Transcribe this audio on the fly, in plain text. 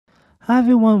Hi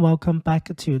everyone, welcome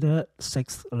back to the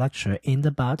 6th lecture in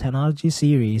the Biotechnology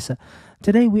Series.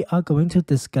 Today we are going to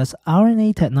discuss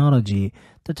RNA technology.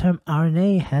 The term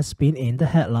RNA has been in the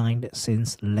headline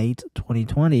since late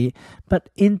 2020, but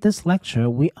in this lecture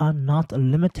we are not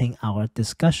limiting our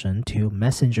discussion to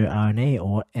messenger RNA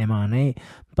or mRNA,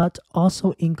 but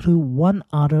also include one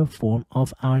other form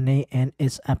of RNA and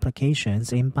its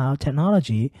applications in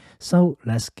biotechnology. So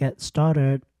let's get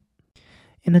started.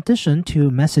 In addition to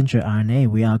messenger RNA,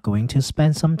 we are going to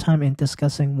spend some time in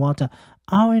discussing what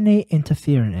RNA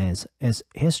interference is, its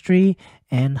history,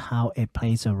 and how it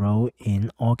plays a role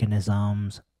in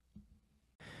organisms.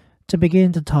 To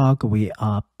begin the talk, we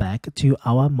are back to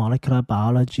our molecular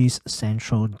biology's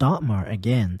central dogma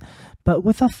again, but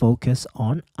with a focus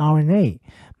on RNA.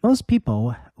 Most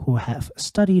people who have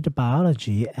studied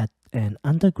biology at an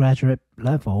undergraduate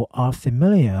level are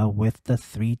familiar with the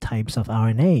three types of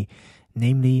RNA,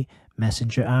 namely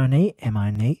messenger RNA,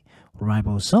 mRNA,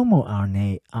 ribosomal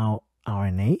RNA,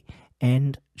 RNA,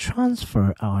 and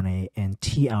transfer RNA and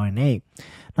tRNA.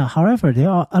 Now, however, there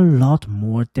are a lot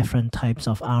more different types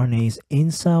of RNAs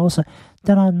in cells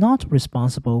that are not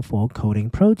responsible for coding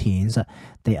proteins.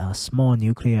 They are small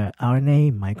nuclear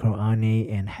RNA,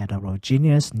 microRNA, and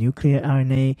heterogeneous nuclear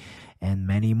RNA, and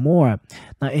many more.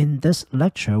 Now, in this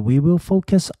lecture, we will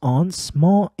focus on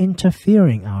small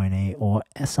interfering RNA or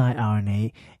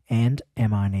siRNA and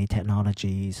mRNA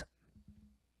technologies.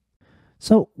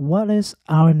 So, what is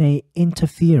RNA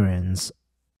interference?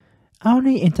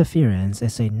 RNA interference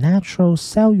is a natural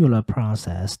cellular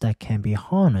process that can be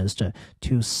harnessed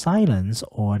to silence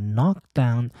or knock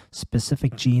down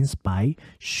specific genes by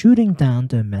shooting down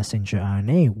the messenger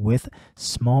RNA with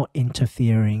small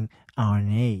interfering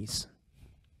RNAs.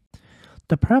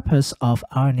 The purpose of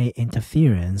RNA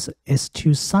interference is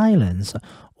to silence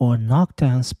or knock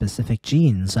down specific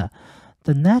genes.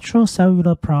 The natural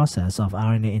cellular process of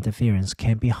RNA interference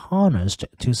can be harnessed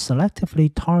to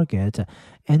selectively target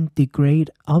and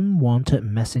degrade unwanted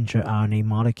messenger RNA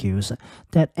molecules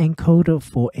that encode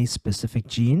for a specific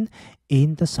gene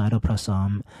in the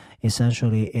cytoplasm.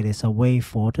 Essentially, it is a way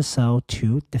for the cell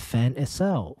to defend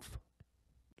itself.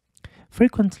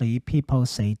 Frequently, people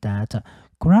say that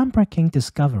groundbreaking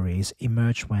discoveries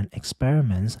emerge when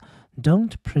experiments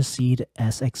don't proceed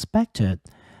as expected.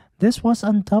 This was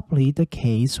undoubtedly the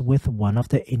case with one of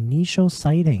the initial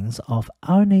sightings of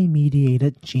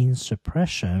RNA-mediated gene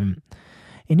suppression.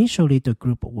 Initially, the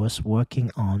group was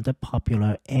working on the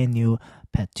popular annual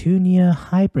Petunia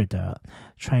hybrida,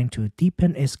 trying to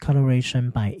deepen its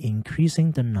coloration by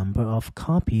increasing the number of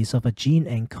copies of a gene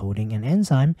encoding an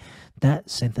enzyme that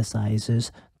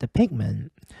synthesizes the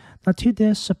pigment. Now, to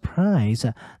their surprise,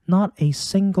 not a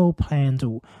single plant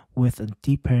with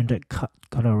deepened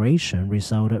coloration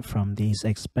resulted from these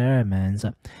experiments.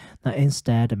 Now,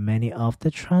 instead, many of the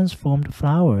transformed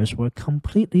flowers were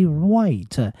completely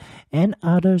white, and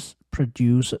others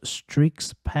produced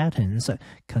streaks patterns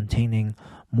containing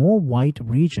more white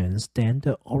regions than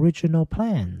the original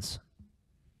plants.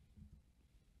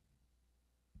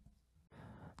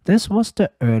 This was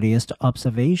the earliest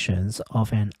observations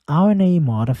of an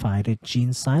RNA-modified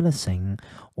gene silencing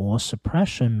or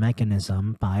suppression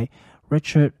mechanism by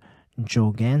Richard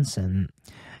Jorgensen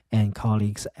and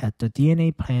colleagues at the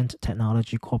DNA Plant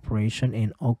Technology Corporation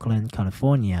in Oakland,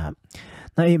 California.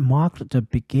 Now, it marked the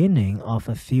beginning of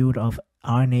a field of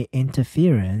RNA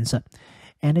interference,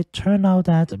 and it turned out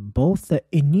that both the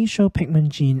initial pigment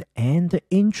gene and the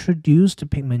introduced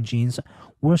pigment genes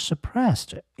were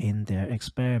suppressed in their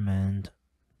experiment.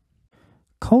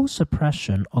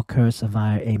 Co-suppression occurs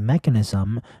via a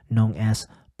mechanism known as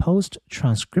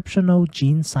post-transcriptional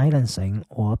gene silencing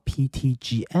or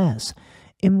PTGS,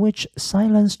 in which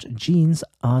silenced genes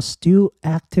are still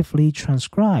actively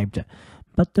transcribed,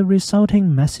 but the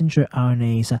resulting messenger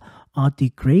RNAs are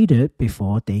degraded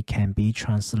before they can be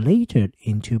translated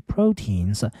into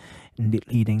proteins,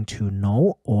 leading to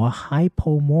null or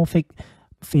hypomorphic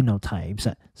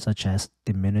phenotypes, such as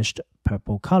diminished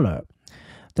purple color.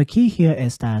 The key here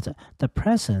is that the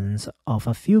presence of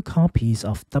a few copies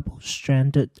of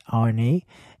double-stranded RNA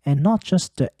and not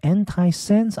just the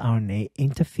antisense RNA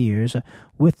interferes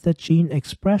with the gene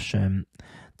expression.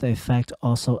 The effect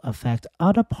also affects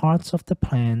other parts of the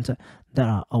plant that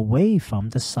are away from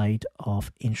the site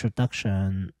of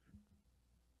introduction.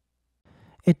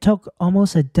 It took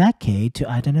almost a decade to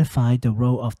identify the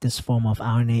role of this form of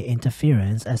RNA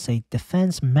interference as a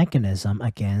defense mechanism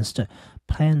against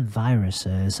plant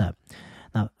viruses.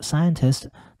 Now, scientists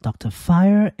Dr.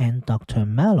 Fire and Dr.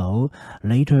 Mello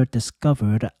later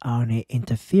discovered RNA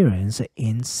interference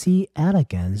in C.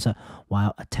 elegans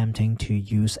while attempting to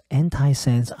use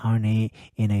antisense RNA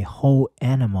in a whole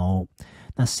animal.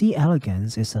 Now, C.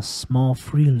 elegans is a small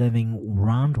free-living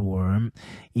roundworm.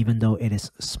 Even though it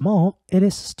is small, it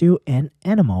is still an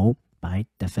animal by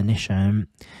definition.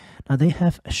 Now, they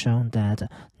have shown that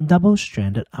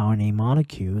double-stranded RNA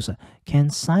molecules can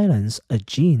silence a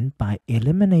gene by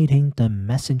eliminating the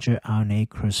messenger RNA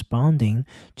corresponding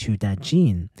to that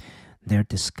gene. Their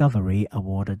discovery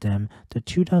awarded them the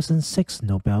 2006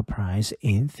 Nobel Prize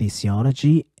in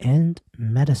Physiology and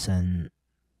Medicine.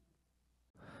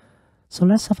 So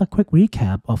let's have a quick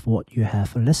recap of what you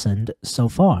have listened so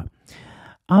far.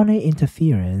 RNA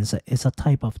interference is a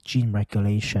type of gene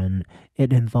regulation.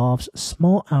 It involves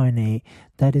small RNA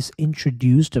that is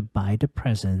introduced by the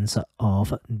presence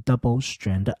of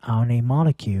double-stranded RNA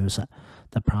molecules.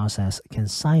 The process can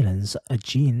silence a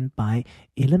gene by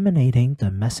eliminating the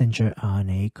messenger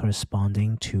RNA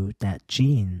corresponding to that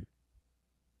gene.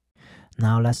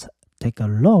 Now let's take a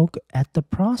look at the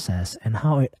process and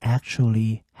how it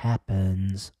actually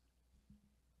happens.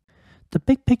 The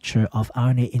big picture of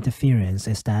RNA interference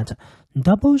is that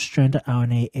double-stranded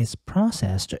RNA is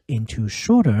processed into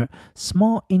shorter,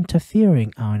 small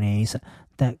interfering RNAs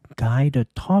that guide the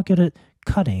targeted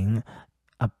cutting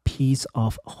a piece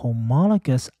of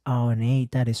homologous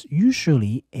RNA that is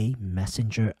usually a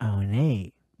messenger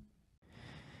RNA.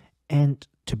 And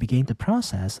to begin the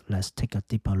process, let's take a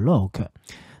deeper look.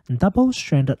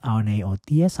 Double-stranded RNA or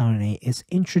dsRNA is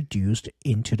introduced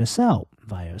into the cell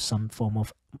via some form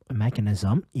of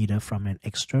mechanism, either from an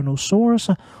external source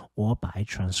or by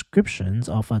transcriptions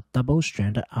of a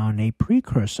double-stranded RNA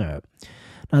precursor.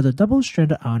 Now, the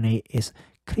double-stranded RNA is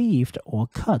cleaved or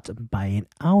cut by an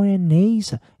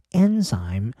RNase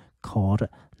enzyme called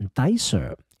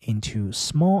dicer into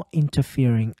small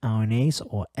interfering RNAs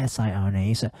or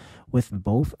siRNAs with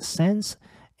both sense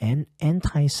and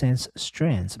antisense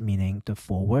strands, meaning the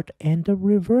forward and the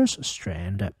reverse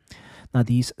strand. Now,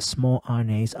 these small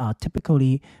RNAs are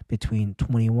typically between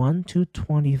 21 to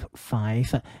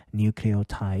 25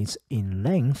 nucleotides in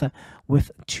length, with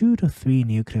 2 to 3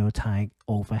 nucleotide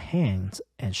overhangs,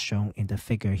 as shown in the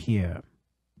figure here.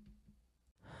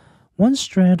 One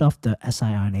strand of the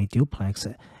siRNA duplex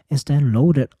is then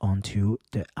loaded onto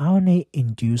the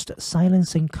RNA-induced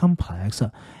silencing complex,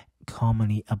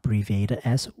 commonly abbreviated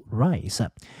as RICE,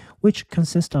 which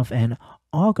consists of an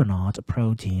organoid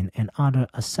protein and other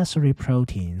accessory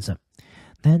proteins.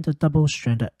 Then the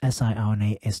double-stranded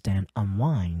siRNA is then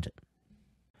unwound.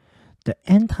 The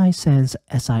antisense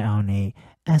siRNA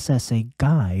acts as a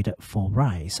guide for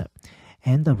RICE,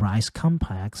 and the RICE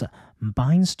complex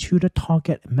binds to the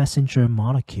target messenger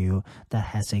molecule that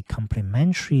has a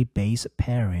complementary base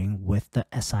pairing with the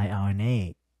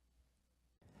siRNA.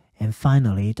 And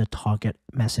finally, the target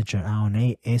messenger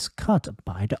RNA is cut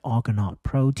by the organoid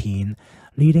protein,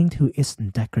 leading to its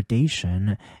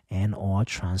degradation and/or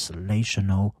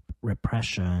translational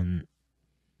repression.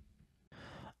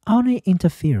 RNA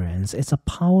interference is a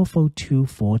powerful tool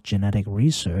for genetic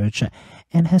research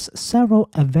and has several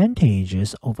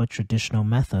advantages over traditional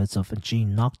methods of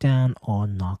gene knockdown or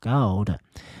knockout.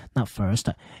 Now, first,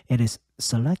 it is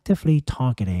selectively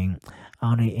targeting.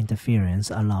 RNA interference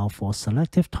allows for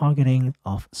selective targeting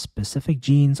of specific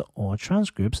genes or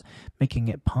transcripts, making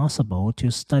it possible to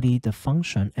study the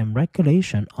function and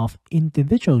regulation of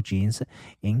individual genes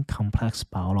in complex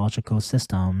biological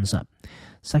systems.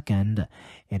 Second,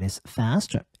 it is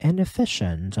fast and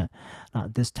efficient.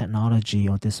 This technology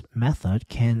or this method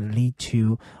can lead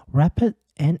to rapid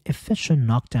and efficient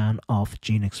knockdown of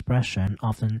gene expression,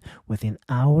 often within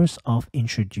hours of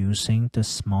introducing the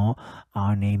small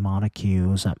RNA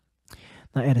molecules.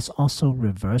 Now, it is also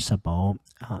reversible.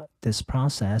 This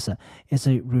process is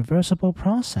a reversible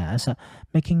process,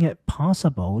 making it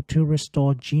possible to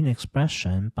restore gene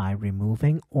expression by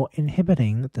removing or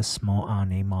inhibiting the small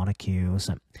RNA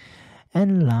molecules.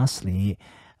 And lastly,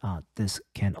 this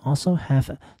can also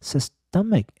have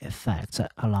systemic effects,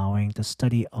 allowing the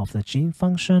study of the gene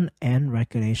function and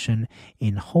regulation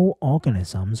in whole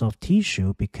organisms of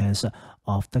tissue because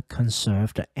of the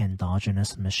conserved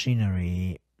endogenous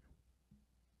machinery.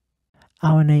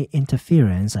 RNA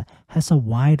interference has a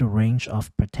wide range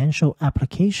of potential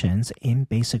applications in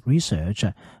basic research,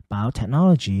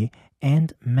 biotechnology,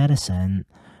 and medicine.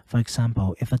 For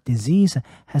example, if a disease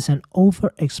has an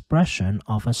overexpression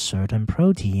of a certain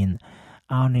protein,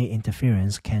 RNA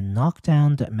interference can knock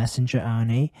down the messenger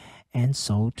RNA and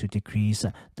so to decrease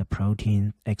the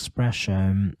protein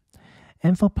expression.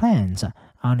 And for plants,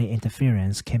 RNA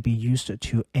interference can be used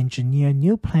to engineer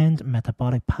new plant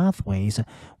metabolic pathways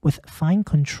with fine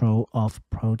control of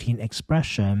protein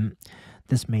expression.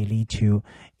 This may lead to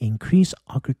increased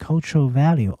agricultural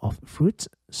value of fruits,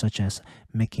 such as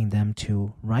making them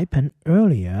to ripen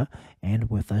earlier and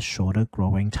with a shorter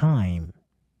growing time.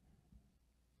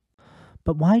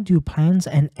 But why do plants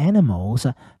and animals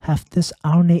have this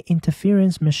RNA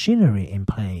interference machinery in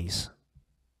place?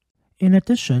 In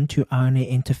addition to RNA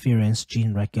interference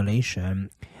gene regulation,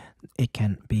 it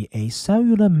can be a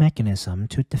cellular mechanism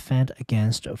to defend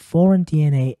against foreign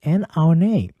DNA and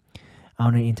RNA.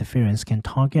 RNA interference can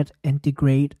target and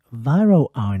degrade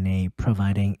viral RNA,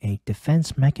 providing a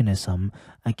defense mechanism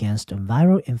against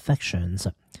viral infections.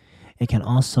 It can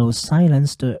also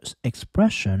silence the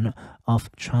expression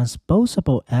of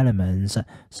transposable elements,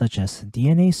 such as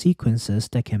DNA sequences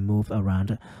that can move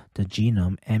around the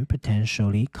genome and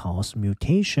potentially cause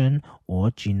mutation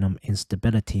or genome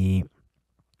instability.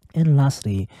 And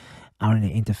lastly,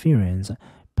 RNA interference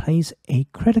plays a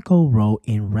critical role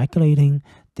in regulating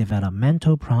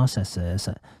developmental processes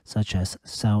such as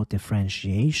cell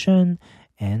differentiation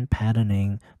and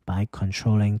patterning by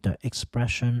controlling the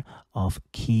expression of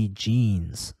key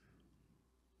genes.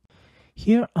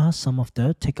 Here are some of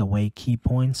the takeaway key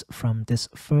points from this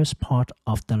first part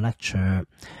of the lecture.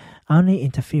 RNA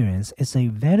interference is a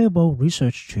valuable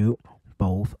research tool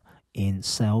both in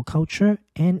cell culture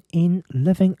and in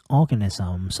living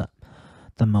organisms.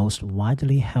 The most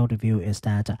widely held view is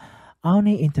that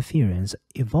RNA interference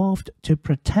evolved to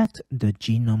protect the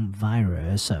genome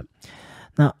virus.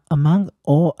 Now, among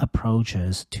all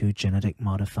approaches to genetic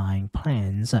modifying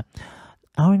plants,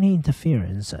 RNA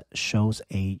interference shows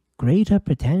a greater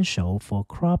potential for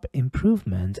crop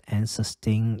improvement and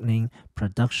sustaining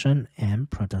production and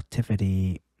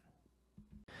productivity.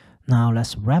 Now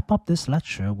let's wrap up this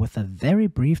lecture with a very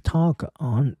brief talk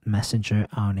on messenger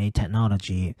RNA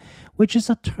technology, which is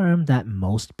a term that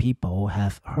most people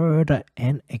have heard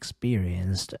and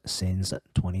experienced since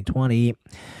 2020.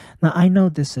 Now I know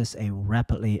this is a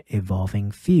rapidly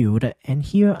evolving field, and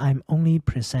here I'm only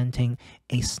presenting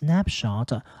a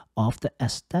snapshot of the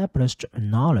established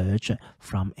knowledge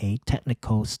from a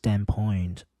technical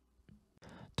standpoint.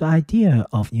 The idea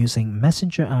of using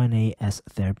messenger RNA as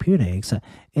therapeutics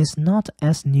is not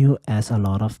as new as a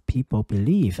lot of people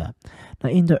believe. Now,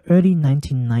 in the early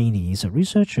 1990s,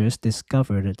 researchers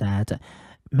discovered that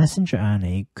messenger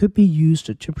RNA could be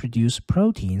used to produce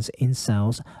proteins in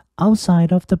cells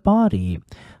outside of the body.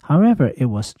 However, it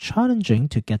was challenging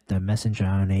to get the messenger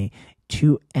RNA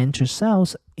to enter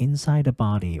cells inside the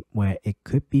body where it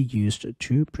could be used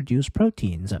to produce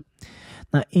proteins.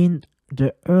 Now, in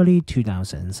the early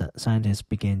 2000s, scientists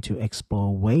began to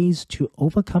explore ways to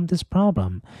overcome this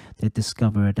problem. They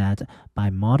discovered that by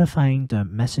modifying the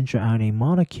messenger RNA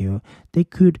molecule, they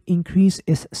could increase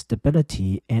its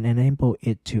stability and enable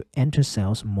it to enter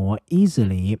cells more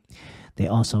easily. They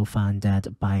also found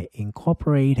that by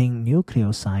incorporating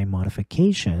nucleoside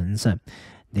modifications,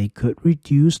 they could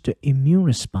reduce the immune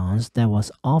response that was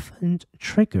often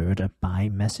triggered by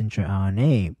messenger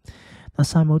RNA. Now,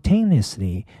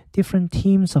 simultaneously, different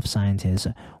teams of scientists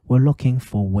were looking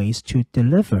for ways to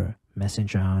deliver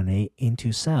messenger RNA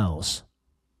into cells.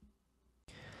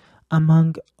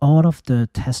 Among all of the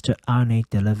tested RNA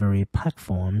delivery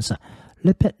platforms,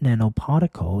 lipid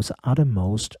nanoparticles are the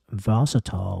most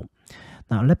versatile.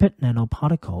 Now, lipid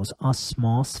nanoparticles are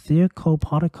small spherical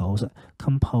particles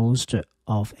composed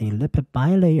of a lipid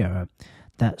bilayer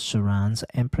that surrounds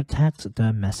and protects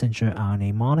the messenger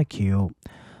RNA molecule.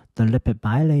 The lipid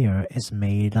bilayer is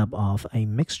made up of a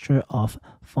mixture of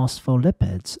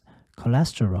phospholipids,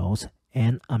 cholesterols,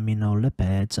 and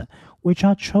aminolipids, which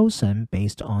are chosen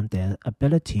based on their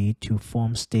ability to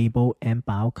form stable and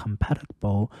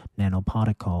biocompatible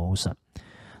nanoparticles.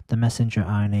 The messenger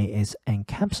RNA is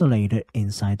encapsulated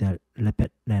inside the lipid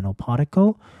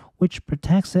nanoparticle, which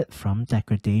protects it from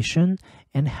degradation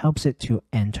and helps it to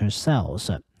enter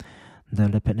cells. The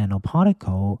lipid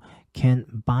nanoparticle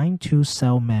can bind to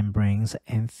cell membranes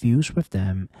and fuse with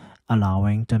them,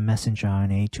 allowing the messenger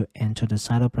RNA to enter the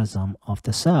cytoplasm of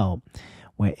the cell,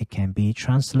 where it can be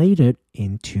translated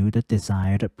into the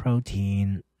desired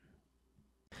protein.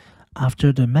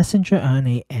 After the messenger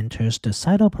RNA enters the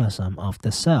cytoplasm of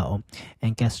the cell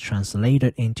and gets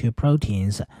translated into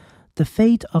proteins, the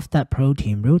fate of that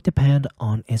protein will depend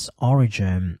on its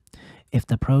origin. If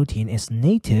the protein is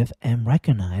native and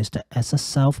recognized as a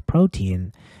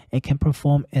self-protein, it can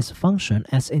perform its function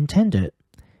as intended.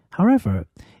 However,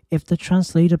 if the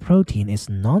translated protein is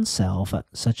non-self,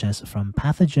 such as from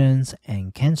pathogens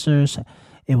and cancers,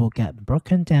 it will get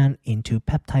broken down into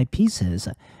peptide pieces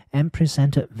and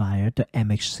presented via the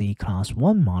MHC class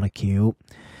 1 molecule.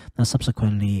 Now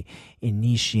subsequently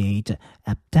initiate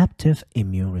adaptive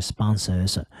immune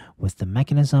responses with the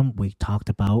mechanism we talked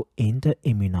about in the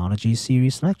Immunology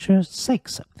Series Lecture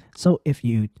 6. So if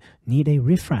you need a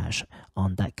refresh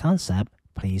on that concept,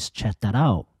 please check that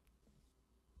out.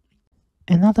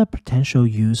 Another potential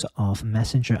use of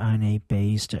messenger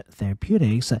RNA-based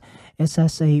therapeutics is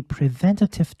as a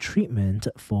preventative treatment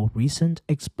for recent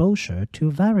exposure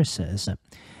to viruses.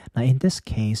 Now, in this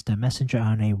case, the messenger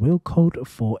RNA will code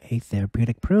for a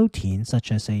therapeutic protein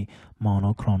such as a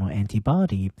monoclonal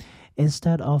antibody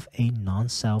instead of a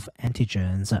non-self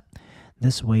antigens.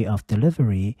 This way of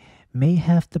delivery may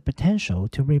have the potential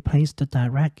to replace the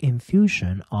direct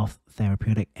infusion of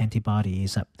therapeutic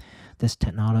antibodies. This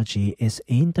technology is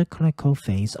in the clinical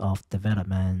phase of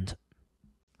development.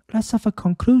 Let's have a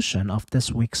conclusion of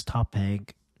this week's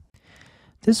topic.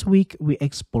 This week, we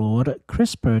explored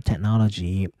CRISPR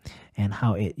technology and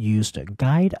how it used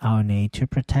guide RNA to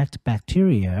protect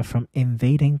bacteria from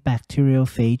invading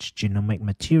bacteriophage genomic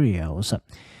materials.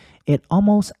 It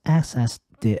almost acts as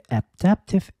the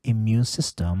adaptive immune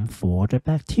system for the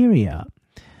bacteria.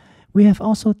 We have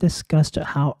also discussed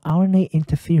how RNA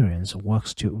interference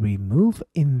works to remove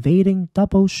invading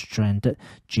double-stranded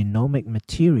genomic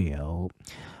material.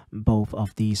 Both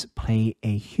of these play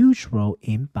a huge role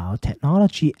in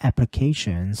biotechnology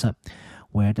applications,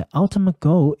 where the ultimate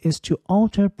goal is to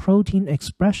alter protein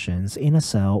expressions in a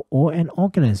cell or an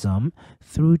organism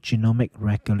through genomic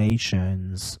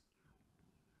regulations.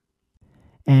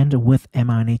 And with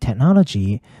mRNA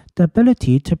technology, the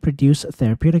ability to produce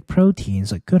therapeutic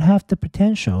proteins could have the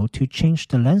potential to change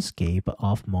the landscape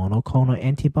of monoclonal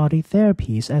antibody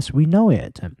therapies as we know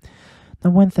it.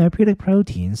 Now, when therapeutic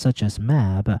proteins such as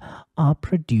mAb are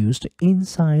produced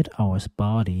inside our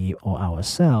body or our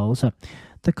cells,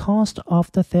 the cost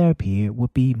of the therapy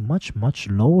would be much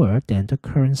lower than the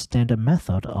current standard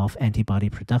method of antibody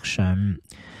production.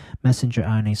 Messenger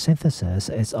RNA synthesis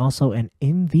is also an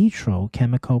in vitro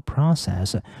chemical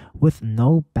process with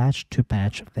no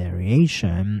batch-to-batch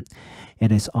variation.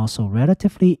 It is also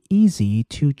relatively easy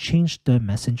to change the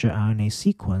messenger RNA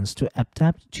sequence to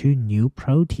adapt to new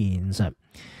proteins.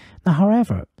 Now,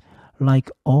 however,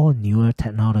 like all newer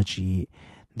technology,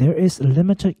 there is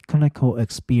limited clinical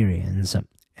experience.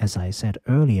 As I said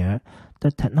earlier, the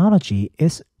technology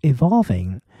is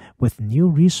evolving, with new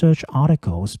research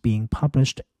articles being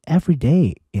published every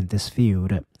day in this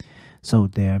field. So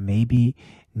there may be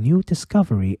new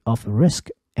discovery of risk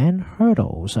and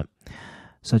hurdles,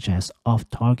 such as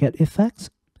off-target effects,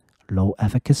 low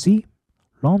efficacy,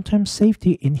 long-term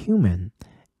safety in human,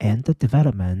 and the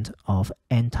development of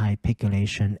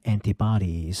anti-pegylation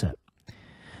antibodies.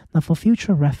 Now, for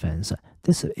future reference,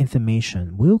 this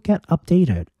information will get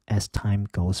updated as time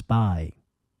goes by.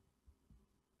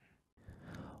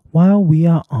 While we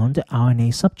are on the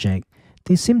RNA subject,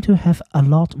 they seem to have a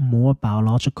lot more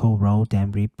biological role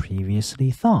than we previously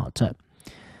thought.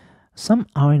 Some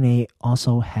RNA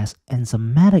also has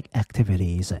enzymatic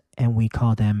activities, and we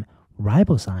call them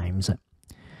ribozymes.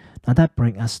 Now that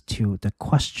brings us to the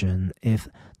question if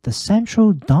the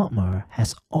central dogma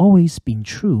has always been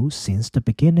true since the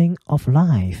beginning of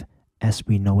life as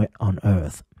we know it on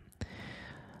Earth.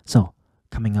 So,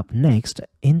 coming up next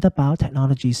in the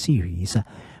Biotechnology series,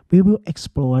 we will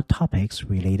explore topics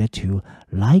related to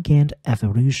ligand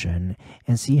evolution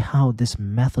and see how this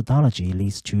methodology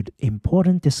leads to the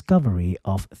important discovery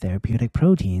of therapeutic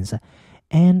proteins,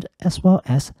 and as well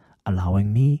as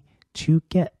allowing me to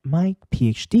get my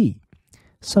PhD.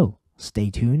 So, stay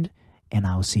tuned, and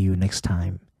I'll see you next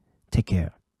time. Take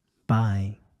care.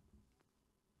 Bye.